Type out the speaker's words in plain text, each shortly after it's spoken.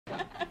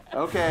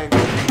Okay.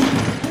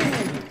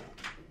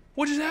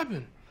 What just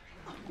happened?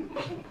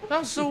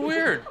 That was so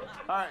weird.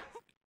 Alright.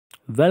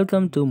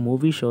 Welcome to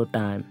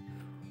MovieShowTime.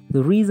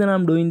 The reason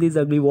I'm doing this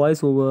ugly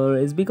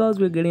voiceover is because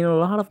we're getting a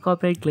lot of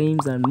copyright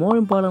claims, and more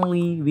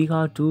importantly, we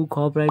got 2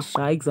 copyright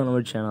strikes on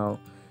our channel.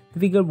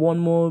 If we get one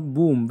more,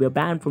 boom, we're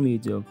banned from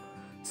YouTube.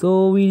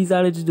 So we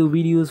decided to do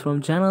videos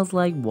from channels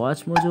like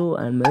Watch Mojo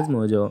and Ms.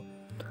 Mojo.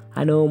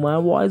 I know my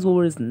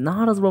voiceover is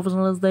not as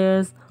professional as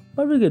theirs,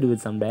 but we can do it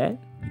someday.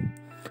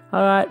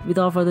 Alright,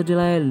 without further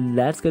delay,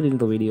 let's get into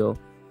the video.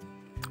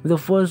 With the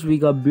first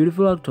week of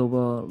beautiful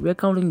October, we are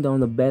counting down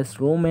the best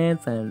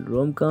romance and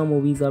rom-com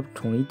movies of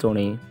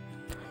 2020.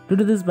 Due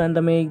to this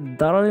pandemic,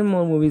 there aren't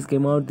more movies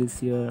came out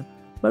this year,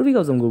 but we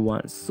got some good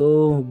ones,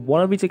 so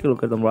why don't we take a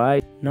look at them,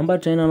 right? Number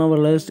 10 on our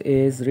list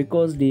is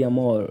Ricos De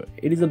Amor.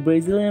 It is a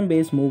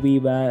Brazilian-based movie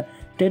where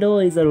Tito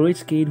is a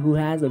rich kid who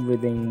has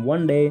everything.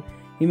 One day,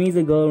 he meets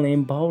a girl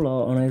named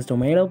Paula on his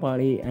tomato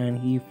party and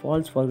he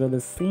falls for her the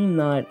same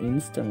night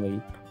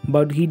instantly.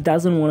 But he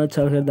doesn't want to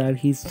tell her that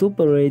he's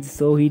super rich,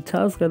 so he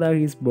tells her that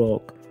he's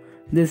broke.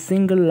 This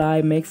single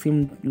lie makes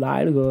him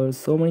lie to her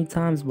so many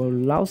times, but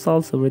love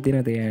solves everything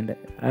at the end.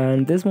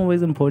 And this movie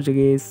is in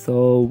Portuguese,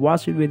 so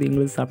watch it with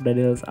English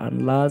subtitles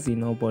unless you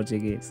know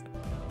Portuguese.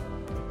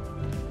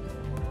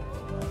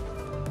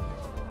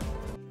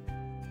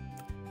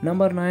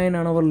 Number 9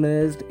 on our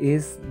list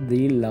is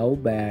The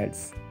Love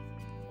Birds.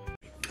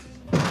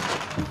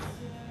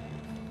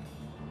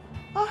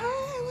 Oh,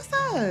 hey, what's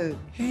up?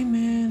 Hey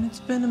man, it's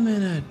been a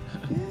minute.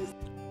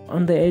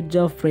 On the edge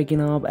of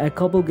breaking up, a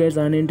couple gets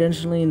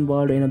unintentionally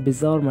involved in a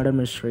bizarre murder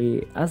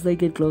mystery. As they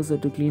get closer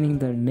to cleaning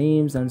their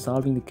names and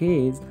solving the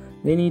case,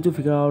 they need to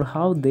figure out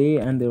how they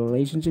and their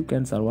relationship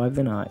can survive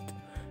the night.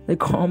 The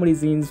comedy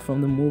scenes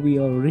from the movie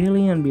are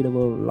really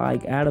unbeatable,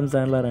 like Adam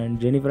Sandler and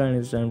Jennifer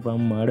Aniston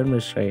from Murder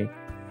Mystery.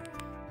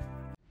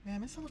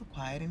 Ma'am, it's a little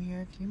quiet in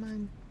here. Do you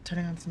mind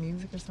turning on some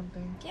music or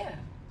something? Yeah.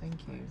 Thank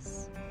you.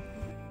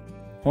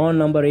 On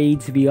number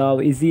 8, we have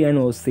Isi and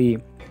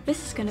Ossi.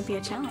 This is gonna be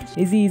a challenge.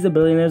 Izzy is a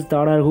billionaire's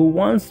daughter who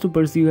wants to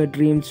pursue her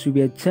dreams to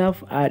be a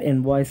chef at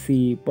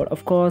NYC, but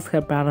of course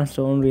her parents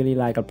don't really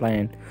like her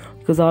plan,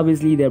 because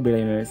obviously they're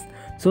billionaires.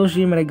 So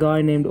she met a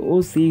guy named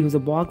Ossi who's a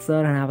boxer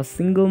and have a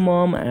single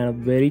mom and a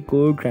very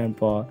cool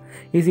grandpa.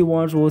 Izzy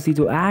wants Ossi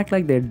to act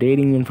like they're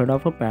dating in front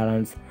of her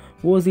parents.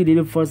 Ossi did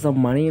it for some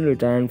money in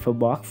return for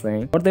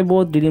boxing. What they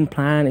both didn't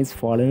plan is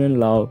falling in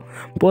love.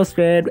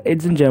 Post-credit,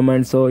 it's in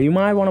German, so you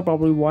might want to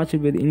probably watch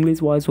it with English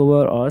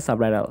voiceover or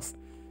subtitles.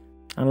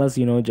 Unless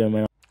you know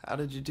German. How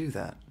did you do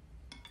that?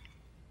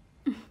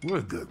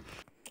 We're good.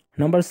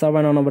 Number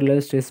 7 on our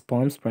list is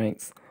Palm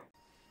Springs.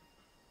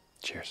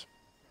 Cheers.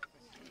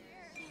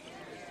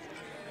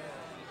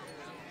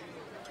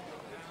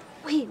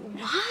 Wait,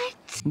 what?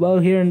 Well,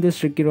 here in this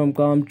tricky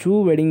rom-com,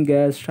 2 wedding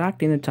guests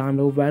trapped in a time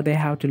loop where they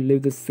have to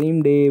live the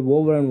same day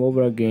over and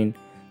over again.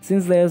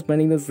 Since they are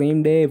spending the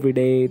same day every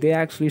day, they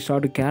actually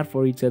start to care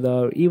for each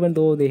other, even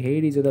though they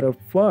hate each other at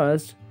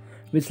first,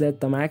 which led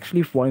them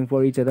actually falling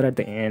for each other at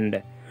the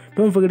end.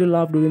 Don't forget to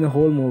laugh during the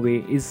whole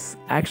movie. It's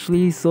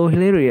actually so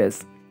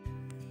hilarious.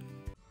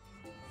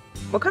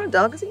 What kind of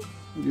dog is he?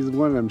 He's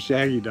one of them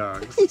shaggy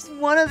dogs. He's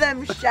one of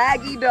them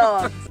shaggy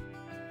dogs.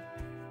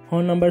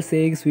 On number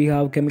 6, we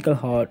have Chemical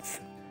Hearts.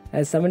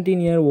 As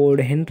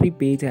 17-year-old Henry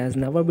Page has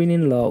never been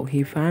in love.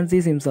 He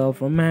fancies himself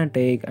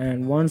romantic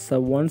and wants a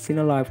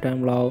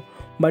once-in-a-lifetime love,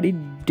 but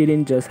it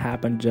didn't just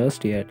happen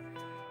just yet.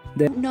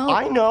 No.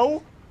 I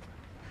know.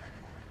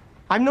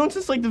 I've known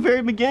since like the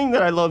very beginning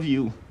that I love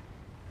you.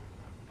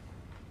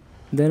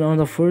 Then on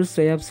the first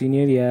day of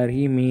senior year,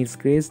 he meets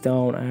Grace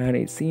Down and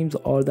it seems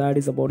all that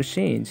is about to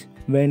change.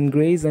 When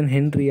Grace and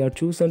Henry are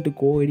chosen to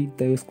co-edit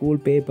the school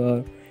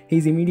paper,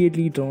 he's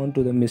immediately drawn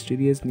to the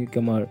mysterious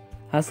newcomer.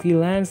 As he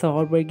learns a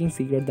heartbreaking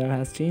secret that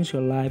has changed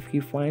her life, he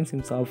finds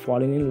himself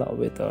falling in love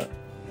with her.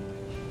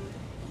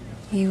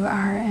 You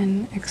are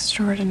an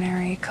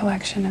extraordinary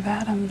collection of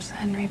atoms,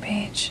 Henry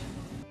Page.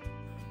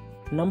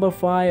 Number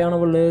 5 on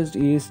our list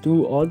is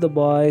To All the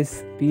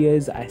Boys,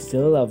 P.S. I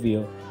Still Love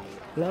You.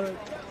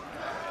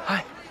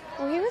 Hi.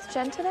 Were you with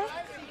Jen today?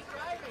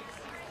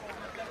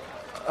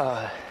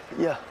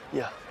 Yeah.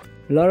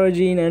 Laura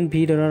Jean and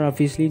Peter are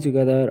officially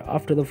together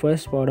after the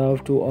first part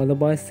of To All the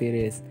Boys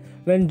series.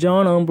 When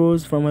John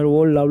Ambrose from her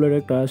old love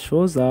letter class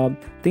shows up,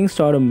 things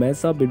start to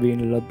mess up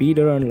between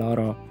Peter and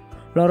Laura.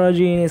 Laura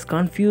Jean is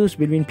confused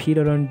between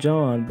Peter and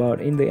John, but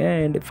in the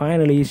end,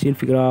 finally she'll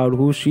figure out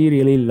who she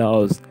really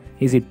loves.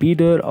 Is it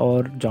Peter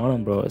or John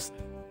Ambrose?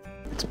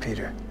 It's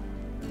Peter.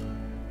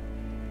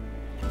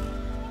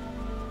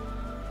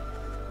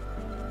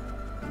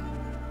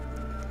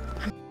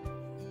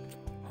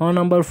 On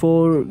number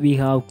 4, we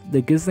have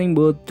The Kissing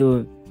Booth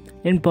 2.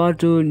 In part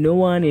 2,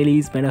 Noah and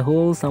Ellie spend a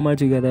whole summer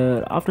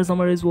together. After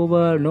summer is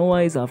over,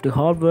 Noah is off to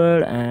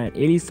Harvard and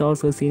Ellie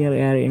starts her senior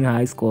year in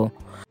high school.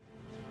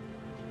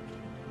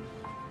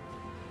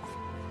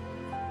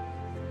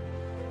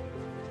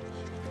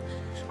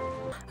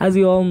 As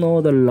you all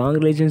know, the long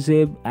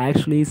relationship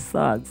actually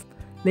sucks.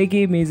 They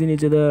keep missing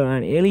each other,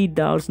 and Ellie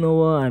doubts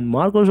Nova, and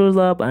Marco shows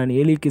up, and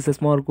Ellie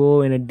kisses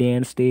Marco in a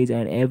dance stage,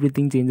 and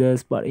everything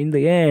changes. But in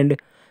the end,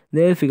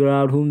 they figure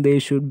out whom they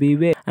should be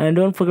with. And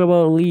don't forget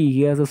about Lee,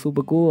 he has a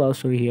super cool love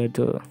story here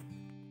too.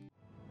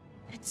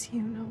 It's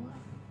you, Noah.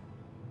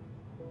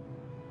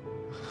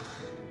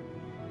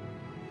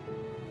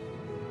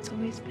 It's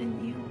always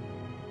been you.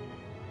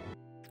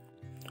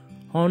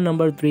 On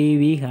number 3,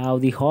 we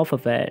have the Hoff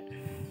affair.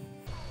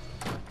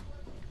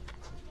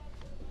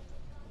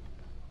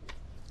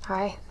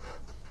 Hi.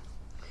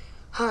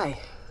 Hi.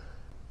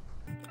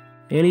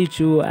 Ellie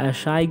Chu, a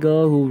shy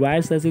girl who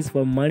writes essays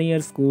for money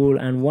at school,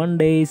 and one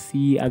day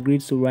she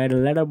agrees to write a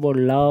letter about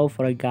love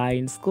for a guy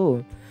in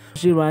school.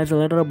 She writes a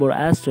letter about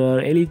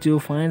Esther. Ellie Chu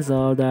finds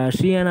out that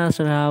she and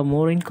Esther have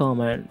more in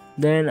common.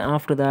 Then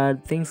after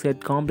that, things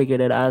get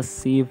complicated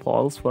as she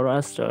falls for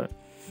Esther.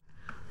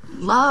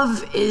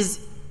 Love is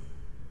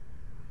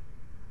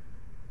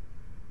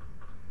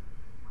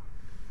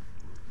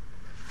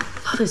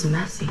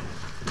messy.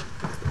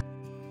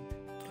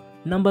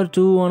 Number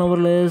 2 on our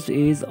list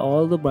is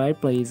All the Bright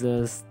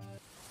Places.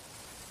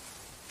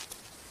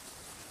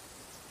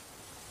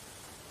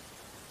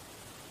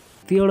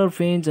 Theodore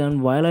Finch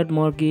and Violet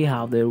Morkey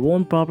have their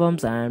own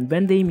problems, and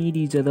when they meet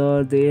each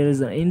other, there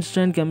is an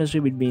instant chemistry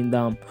between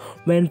them.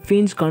 When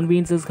Finch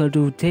convinces her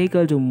to take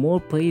her to more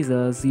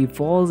places, he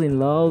falls in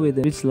love with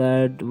her, which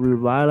led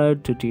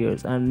Violet to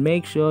tears. And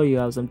make sure you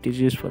have some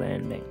tissues for the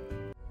ending.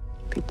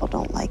 People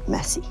don't like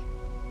messy.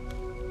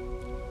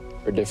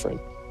 We're different.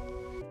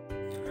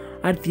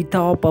 At the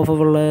top of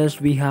our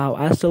list, we have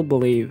I Still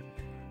Believe.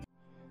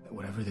 That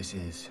whatever this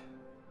is,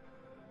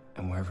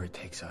 and wherever it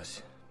takes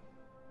us,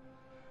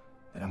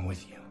 that I'm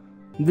with you.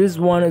 This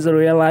one is a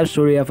real life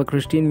story of a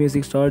Christian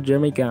music star,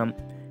 Jeremy Camp.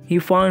 He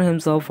found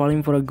himself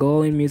falling for a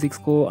girl in music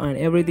school, and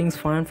everything's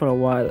fine for a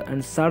while,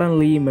 and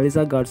suddenly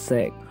Melissa got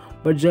sick.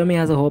 But Jeremy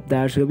has a hope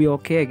that she'll be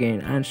okay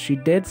again, and she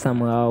did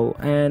somehow,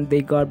 and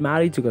they got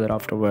married together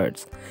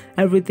afterwards.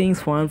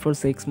 Everything's fine for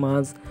 6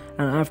 months,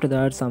 and after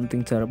that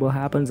something terrible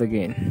happens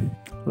again.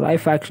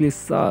 Life actually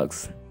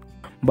sucks.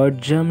 But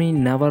Jeremy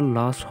never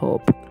lost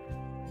hope.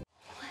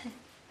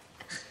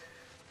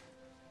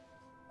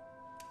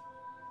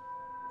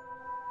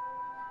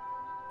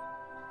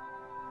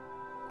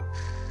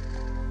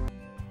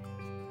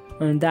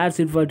 And that's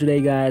it for today,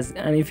 guys.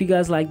 And if you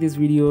guys like this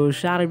video,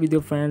 share it with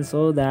your friends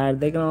so that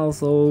they can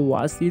also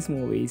watch these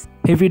movies.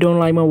 If you don't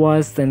like my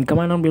voice, then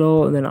comment down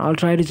below, then I'll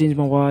try to change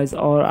my voice,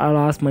 or I'll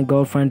ask my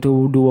girlfriend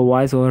to do a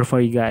voiceover for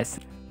you guys.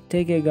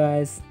 Take care,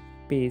 guys.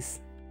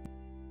 Peace.